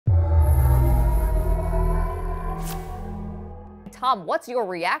Tom, what's your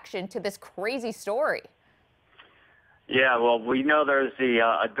reaction to this crazy story? Yeah, well, we know there's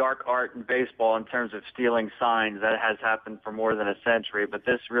a dark art in baseball in terms of stealing signs. That has happened for more than a century, but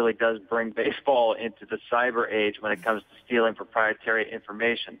this really does bring baseball into the cyber age when it comes to stealing proprietary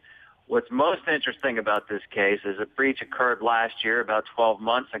information. What's most interesting about this case is a breach occurred last year, about 12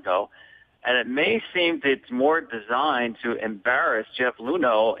 months ago, and it may seem that it's more designed to embarrass Jeff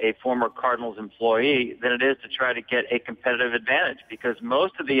Luhnow, a former Cardinals employee, than it is to try to get a competitive advantage, because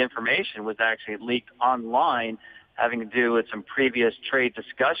most of the information was actually leaked online having to do with some previous trade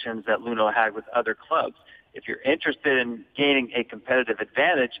discussions that Luhnow had with other clubs. If you're interested in gaining a competitive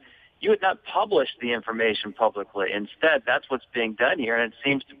advantage, you would not publish the information publicly. Instead, that's what's being done here, and it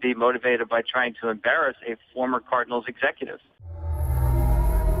seems to be motivated by trying to embarrass a former Cardinals executive.